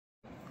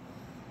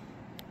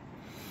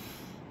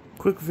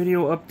Quick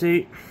video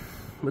update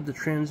with the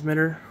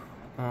transmitter.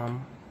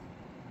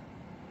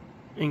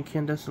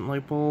 Incandescent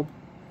light bulb.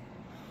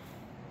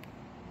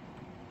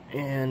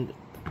 And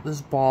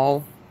this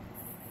ball,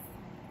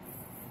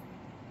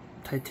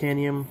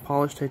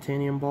 polished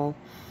titanium ball,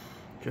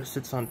 just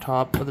sits on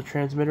top of the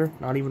transmitter,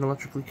 not even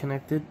electrically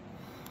connected.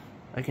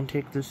 I can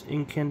take this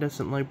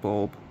incandescent light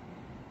bulb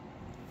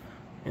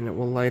and it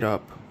will light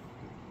up,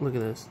 look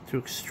at this, to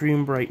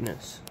extreme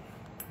brightness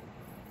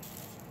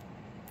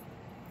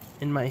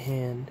in my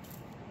hand.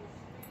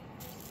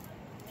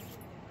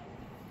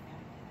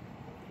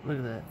 Look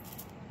at that.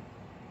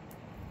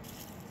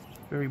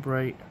 Very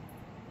bright.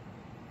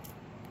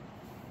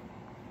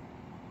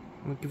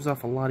 And it gives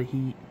off a lot of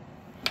heat.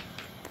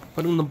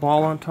 Putting the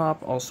ball on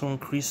top also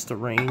increased the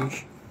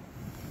range.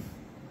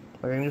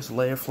 Like I can just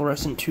lay a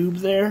fluorescent tube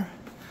there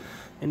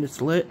and it's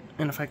lit,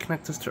 and if I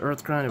connect this to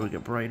earth ground it would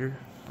get brighter.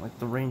 Like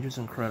the range is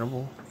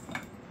incredible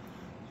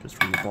just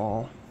from the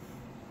ball.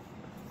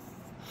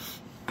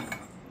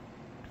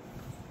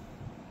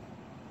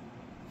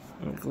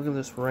 Like, look at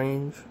this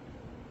range.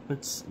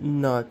 It's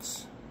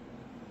nuts.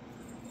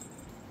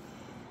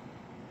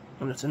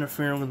 And it's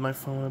interfering with my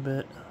phone a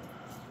bit.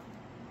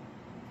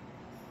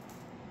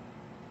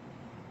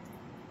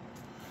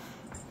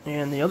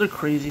 And the other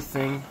crazy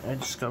thing I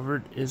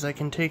discovered is I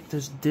can take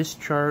this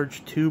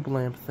discharge tube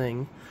lamp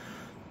thing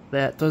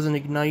that doesn't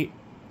ignite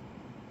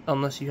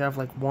unless you have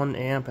like 1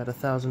 amp at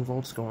 1000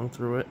 volts going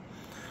through it,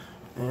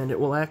 and it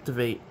will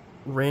activate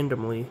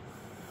randomly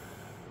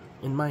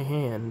in my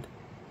hand.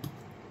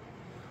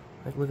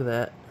 Like, look at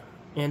that.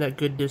 And at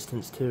good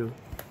distance too.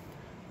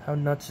 How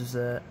nuts is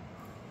that?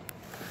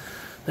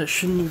 That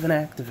shouldn't even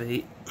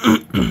activate.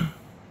 Isn't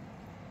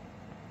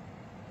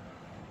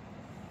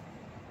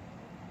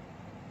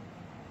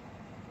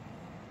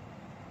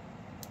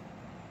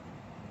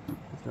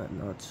that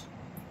nuts?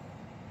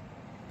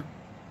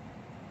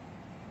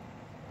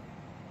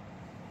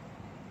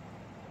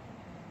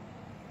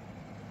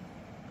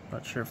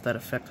 Not sure if that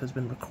effect has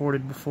been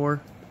recorded before.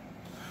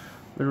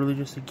 Literally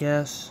just a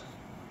gas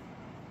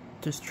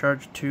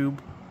discharge tube,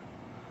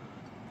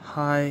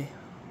 high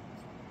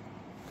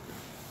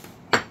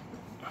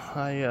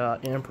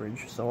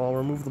amperage. So I'll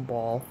remove the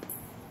ball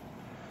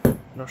and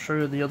I'll show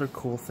you the other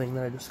cool thing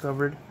that I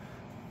discovered.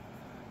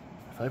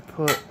 If I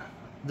put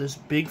this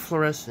big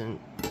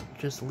fluorescent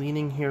just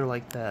leaning here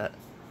like that,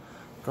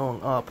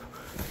 going up,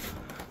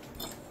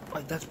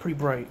 like that's pretty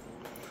bright.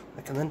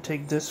 I can then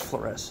take this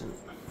fluorescent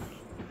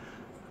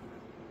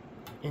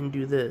and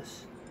do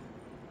this.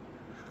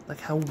 Like,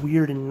 how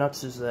weird and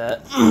nuts is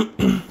that?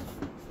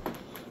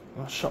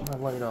 I'll shut my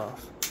light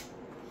off.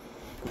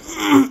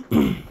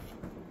 Now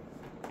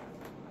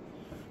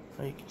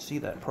you can see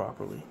that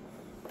properly.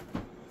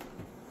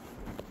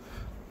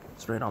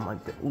 It's right on my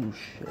bed. Ooh,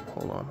 shit.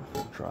 Hold on.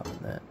 I'm dropping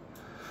that.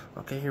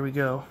 Okay, here we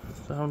go.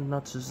 So how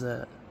nuts is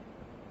that?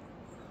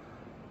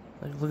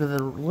 Like,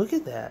 look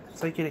at that.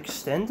 It's like it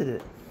extended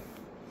it.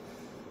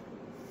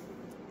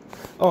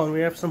 Oh, and we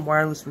have some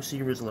wireless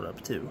receivers lit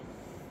up too,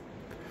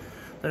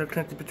 that are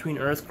connected between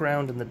earth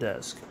ground and the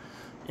desk.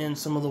 And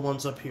some of the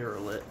ones up here are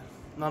lit.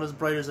 Not as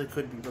bright as they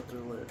could be, but they're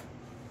lit.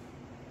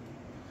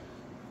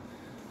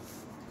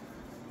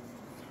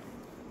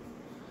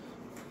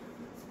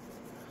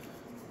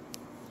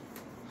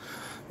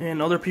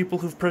 And other people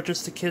who've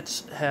purchased the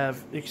kits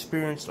have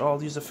experienced all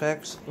these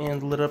effects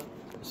and lit up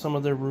some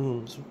of their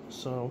rooms.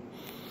 So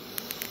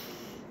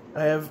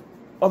I have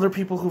other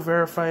people who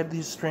verified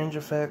these strange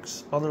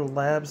effects, other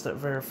labs that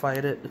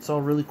verified it. It's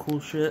all really cool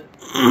shit.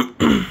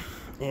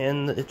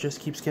 And it just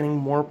keeps getting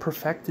more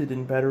perfected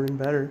and better and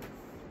better.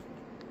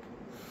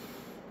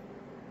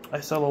 I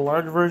sell a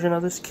large version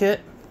of this kit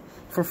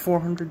for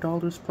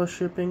 $400 plus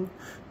shipping,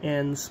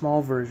 and the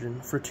small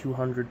version for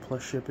 $200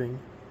 plus shipping.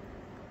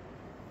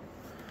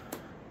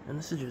 And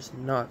this is just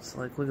nuts.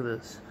 Like, look at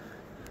this.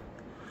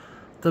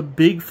 The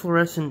big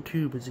fluorescent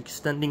tube is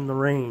extending the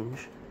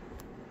range.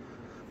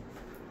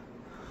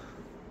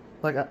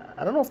 Like,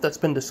 I don't know if that's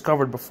been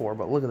discovered before,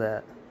 but look at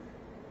that.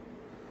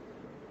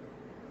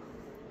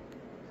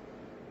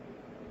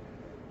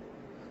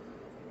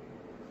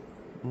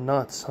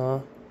 Nuts, huh?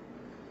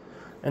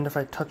 And if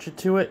I touch it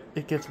to it,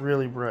 it gets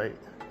really bright.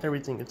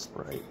 Everything gets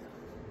bright.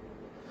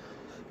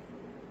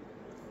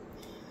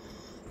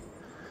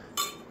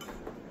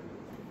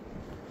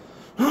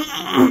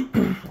 I'll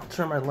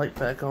turn my light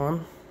back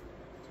on.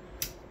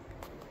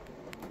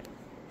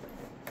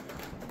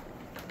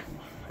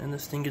 And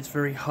this thing gets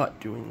very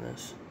hot doing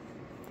this.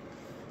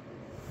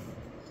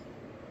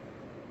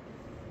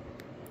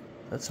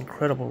 That's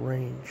incredible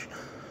range.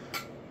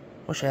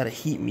 Wish I had a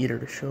heat meter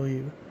to show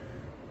you.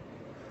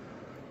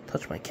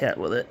 Touch my cat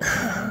with it.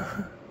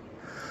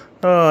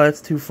 Oh,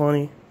 that's too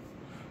funny.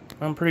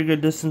 I'm a pretty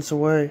good distance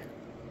away.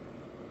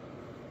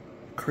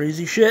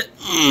 Crazy shit.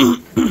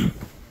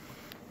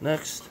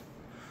 Next,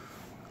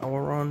 I will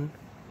run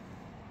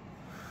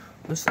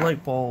this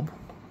light bulb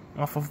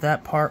off of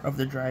that part of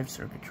the drive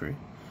circuitry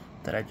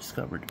that I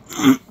discovered.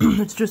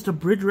 It's just a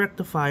bridge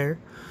rectifier.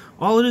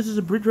 All it is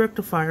a bridge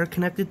rectifier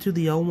connected to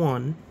the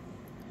L1.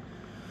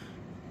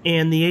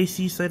 And the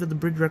AC side of the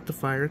bridge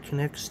rectifier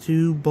connects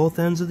to both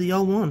ends of the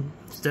L1.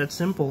 It's that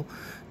simple.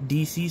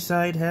 DC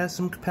side has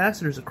some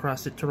capacitors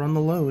across it to run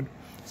the load.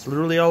 It's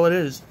literally all it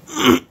is.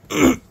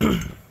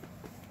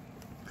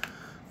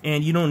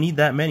 And you don't need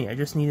that many. I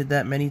just needed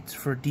that many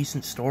for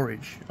decent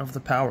storage of the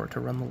power to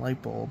run the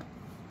light bulb.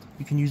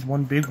 You can use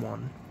one big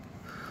one,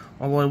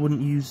 although I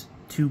wouldn't use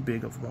too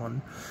big of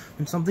one.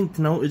 And something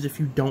to note is if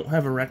you don't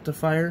have a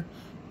rectifier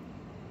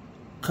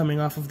coming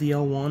off of the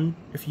L1,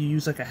 if you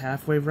use like a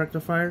half-wave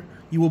rectifier,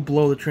 you will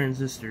blow the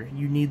transistor.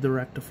 You need the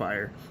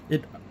rectifier.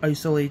 It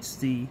isolates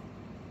the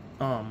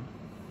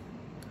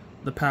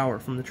power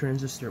from the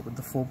transistor with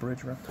the full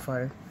bridge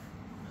rectifier.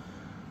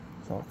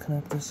 So I'll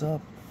connect this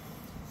up,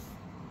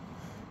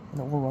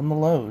 and it will run the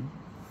load.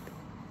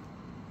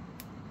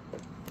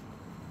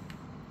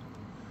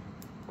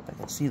 I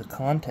can see the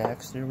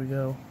contacts. There we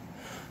go.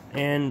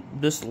 And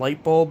this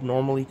light bulb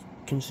normally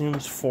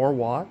consumes 4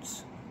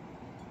 watts.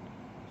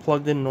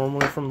 Plugged in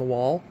normally from the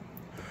wall.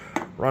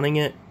 Running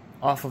it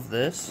off of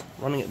this,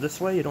 running it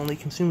this way, it only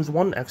consumes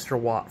 1 extra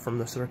watt from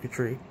the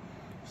circuitry.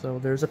 So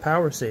there's a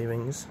power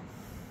savings.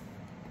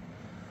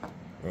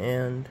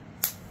 And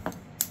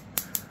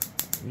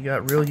you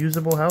got real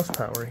usable house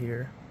power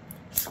here.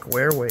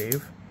 Square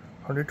wave,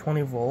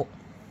 120 volt,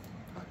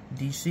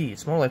 DC.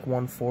 It's more like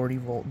 140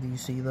 volt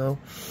DC though.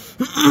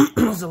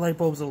 The light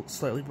bulb's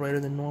slightly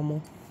brighter than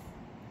normal.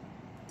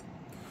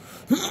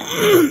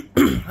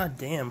 God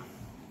damn.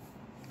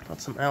 Got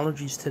some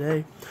allergies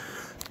today.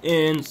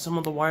 And some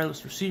of the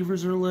wireless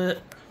receivers are lit.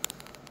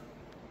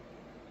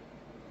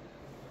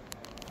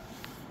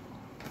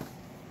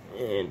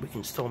 And we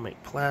can still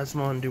make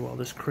plasma and do all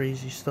this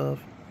crazy stuff.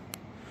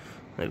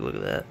 Like, look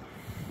at that.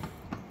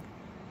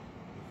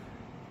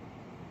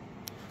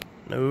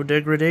 No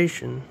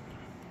degradation.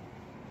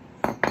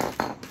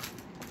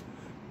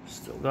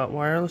 Still got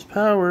wireless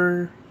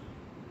power.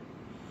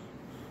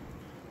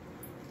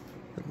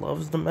 It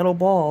loves the metal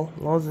ball.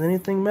 Loves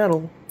anything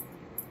metal.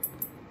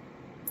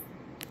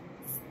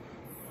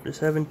 Just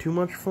having too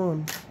much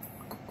fun.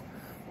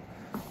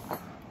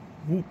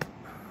 Whoop.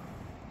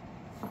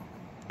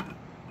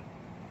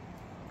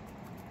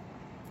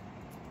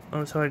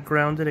 Notice how I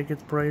ground it, it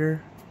gets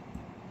brighter.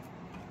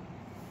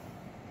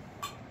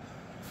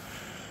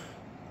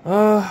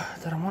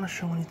 Did I want to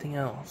show anything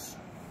else?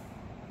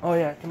 Oh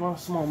yeah, I can run a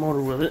small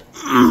motor with it.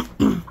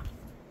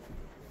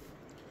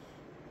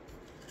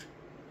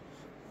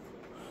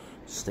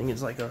 This thing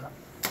is like a...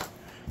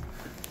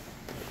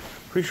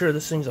 Pretty sure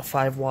this thing's a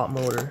 5-watt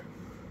motor.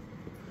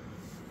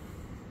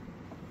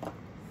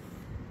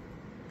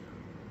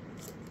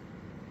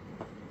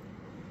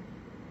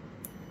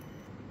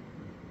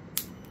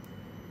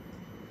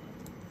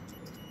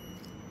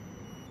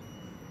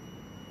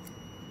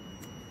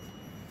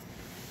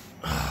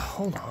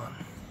 Hold on.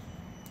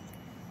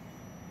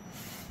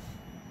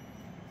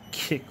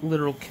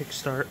 Literal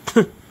kickstart.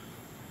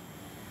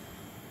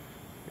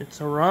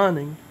 It's a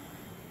running.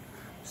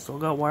 Still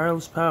got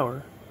wireless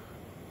power.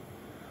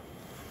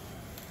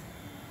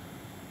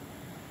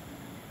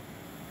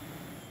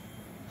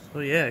 So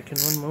yeah, it can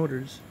run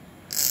motors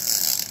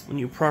when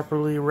you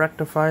properly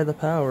rectify the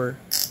power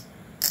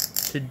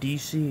to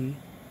DC.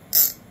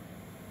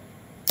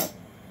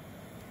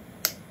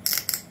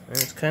 And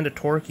it's kind of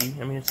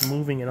torquey. I mean, it's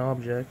moving an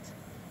object.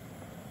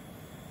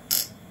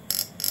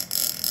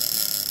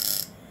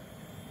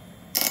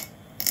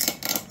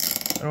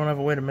 I don't have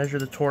a way to measure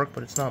the torque,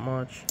 but it's not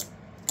much.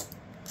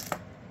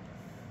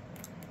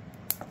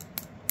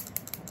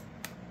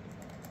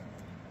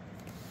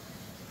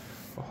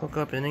 I'll hook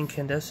up an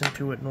incandescent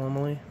to it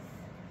normally.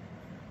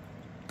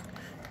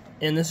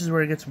 And this is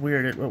where it gets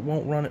weird. It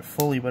won't run it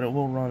fully, but it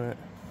will run it.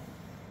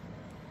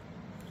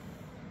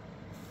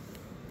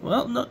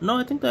 Well, no,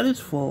 I think that is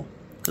full,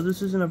 because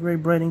this isn't a very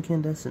bright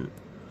incandescent.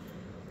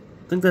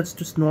 I think that's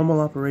just normal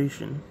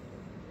operation.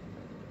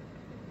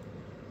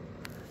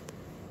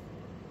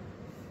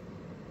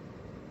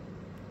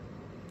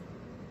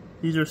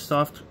 These are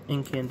soft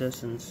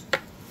incandescents.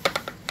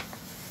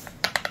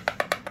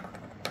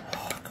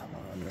 Oh, come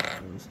on,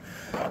 things.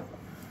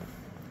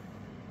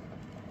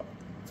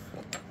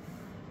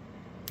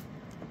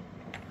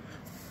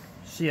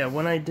 So yeah,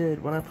 when I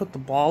put the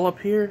ball up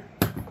here,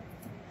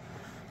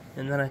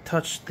 and then I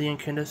touched the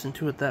incandescent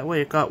to it that way,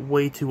 it got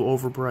way too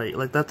over bright.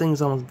 Like, that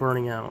thing's almost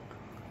burning out.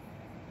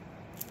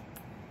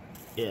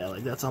 Yeah,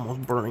 like, that's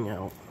almost burning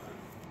out.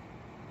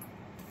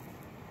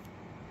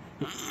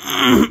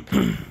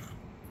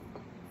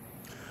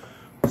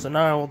 So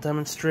now I will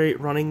demonstrate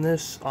running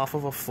this off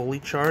of a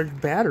fully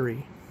charged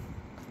battery.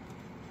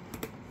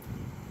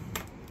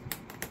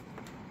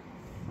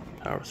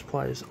 Power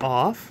supply is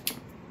off.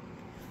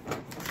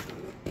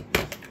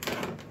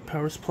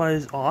 Power supply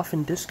is off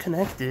and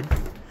disconnected.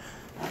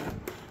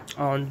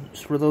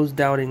 For those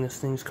doubting, this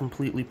thing's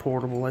completely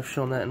portable. I've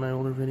shown that in my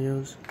older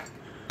videos.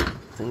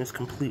 This thing is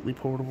completely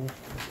portable.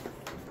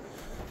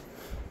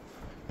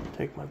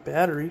 Take my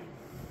battery.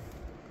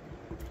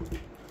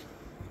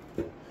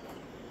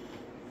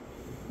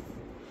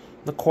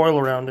 The coil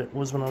around it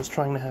was when I was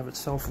trying to have it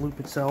self-loop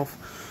itself.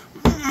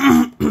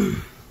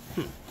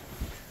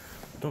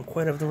 Don't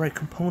quite have the right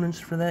components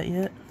for that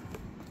yet.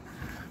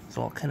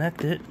 So I'll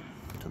connect it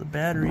to the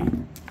battery.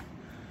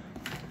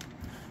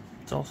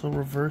 It's also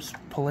reverse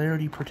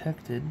polarity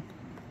protected.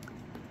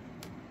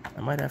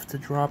 I might have to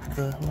drop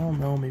the, well,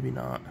 no, maybe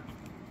not.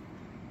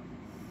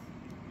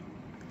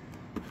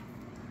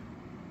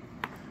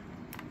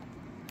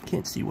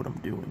 Can't see what I'm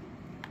doing.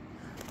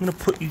 I'm gonna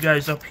put you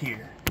guys up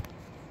here.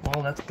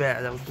 Well, that's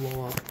bad, that would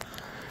blow up.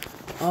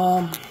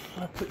 I'm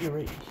gonna put you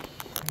right here.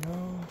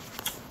 No.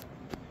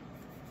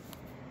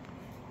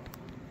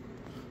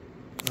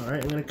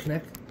 Alright, I'm gonna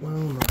connect. Well,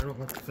 no, I don't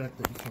like the fact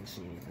that you can't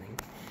see anything.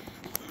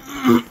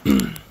 I'm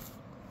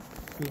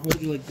gonna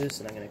hold you like this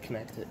and I'm gonna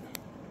connect it.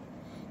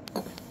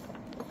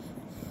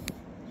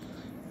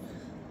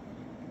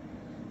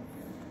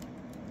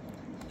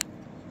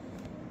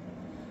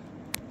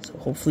 So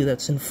hopefully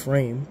that's in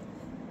frame.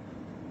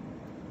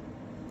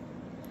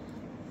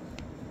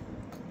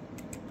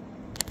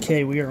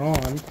 Okay, we are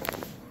on.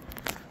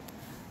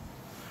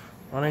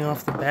 Running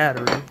off the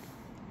battery.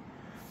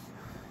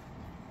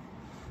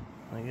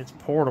 Like, it's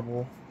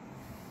portable.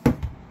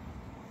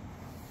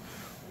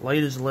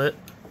 Light is lit.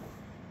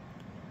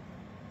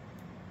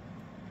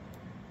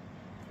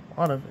 A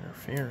lot of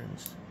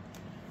interference.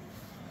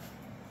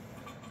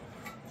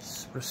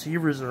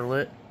 Receivers are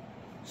lit.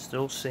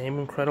 Still same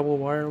incredible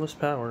wireless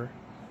power.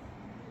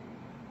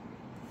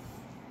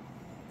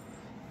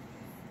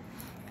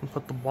 You can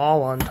put the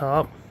ball on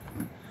top.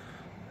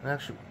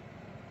 Actually,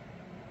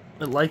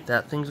 I like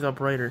that. Things got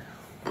brighter.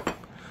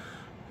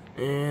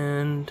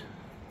 And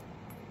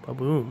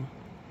ba-boom.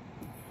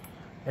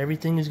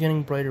 Everything is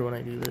getting brighter when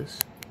I do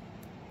this.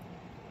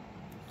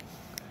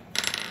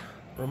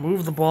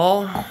 Remove the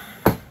ball.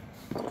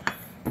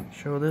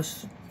 Show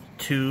this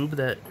tube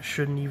that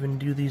shouldn't even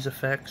do these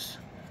effects.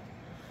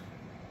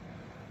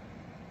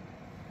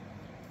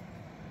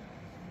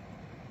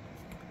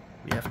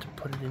 We have to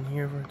put it in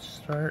here for it to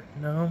start.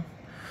 No.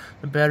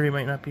 The battery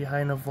might not be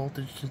high enough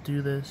voltage to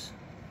do this.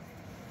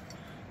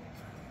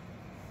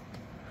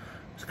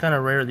 It's kind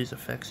of rare these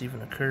effects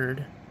even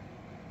occurred.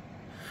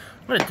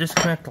 I'm going to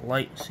disconnect the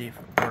light and see if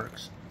it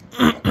works.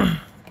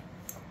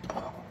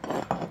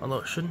 Although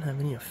it shouldn't have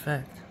any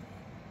effect.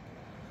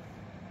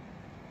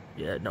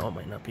 Yeah, no, it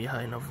might not be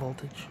high enough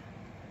voltage.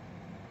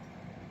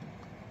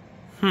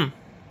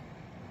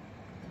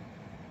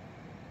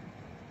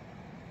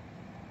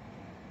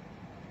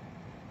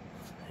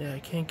 Yeah, I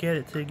can't get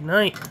it to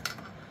ignite.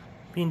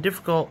 Being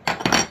difficult.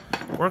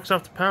 Works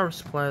off the power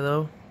supply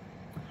though.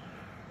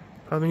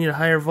 Probably need a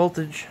higher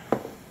voltage.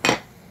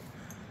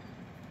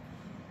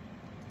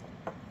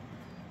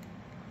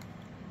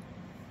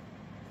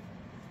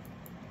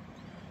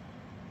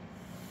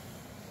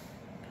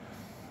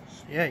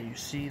 So yeah, you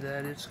see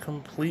that it's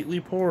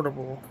completely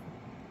portable.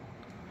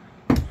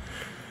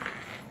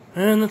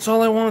 And that's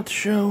all I wanted to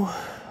show.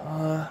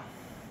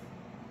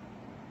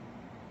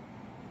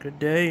 Good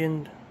day,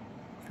 and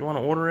if you want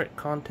to order it,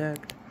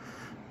 contact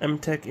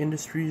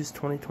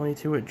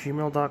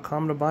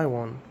mtechindustries2022@gmail.com to buy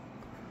one.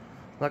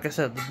 Like I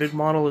said, the big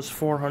model is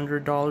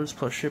 $400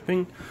 plus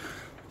shipping,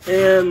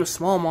 and the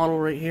small model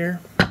right here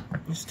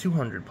is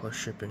 $200 plus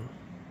shipping.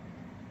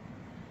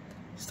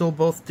 Still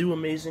both do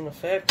amazing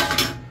effects.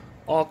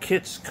 All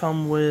kits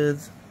come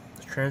with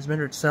the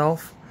transmitter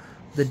itself,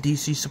 the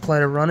DC supply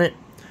to run it,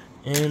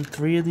 and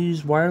 3 of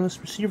these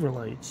wireless receiver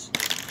lights.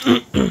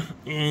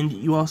 And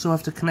you also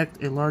have to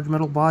connect a large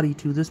metal body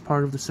to this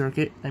part of the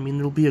circuit. I mean,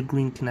 there'll be a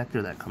green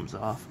connector that comes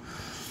off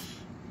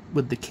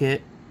with the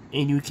kit,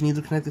 and you can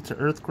either connect it to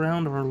earth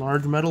ground or a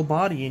large metal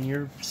body and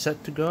you're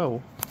set to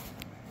go.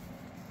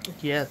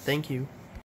 Yeah, thank you.